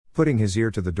Putting his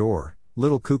ear to the door,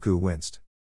 little Cuckoo winced.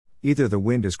 Either the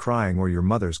wind is crying or your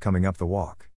mother's coming up the walk.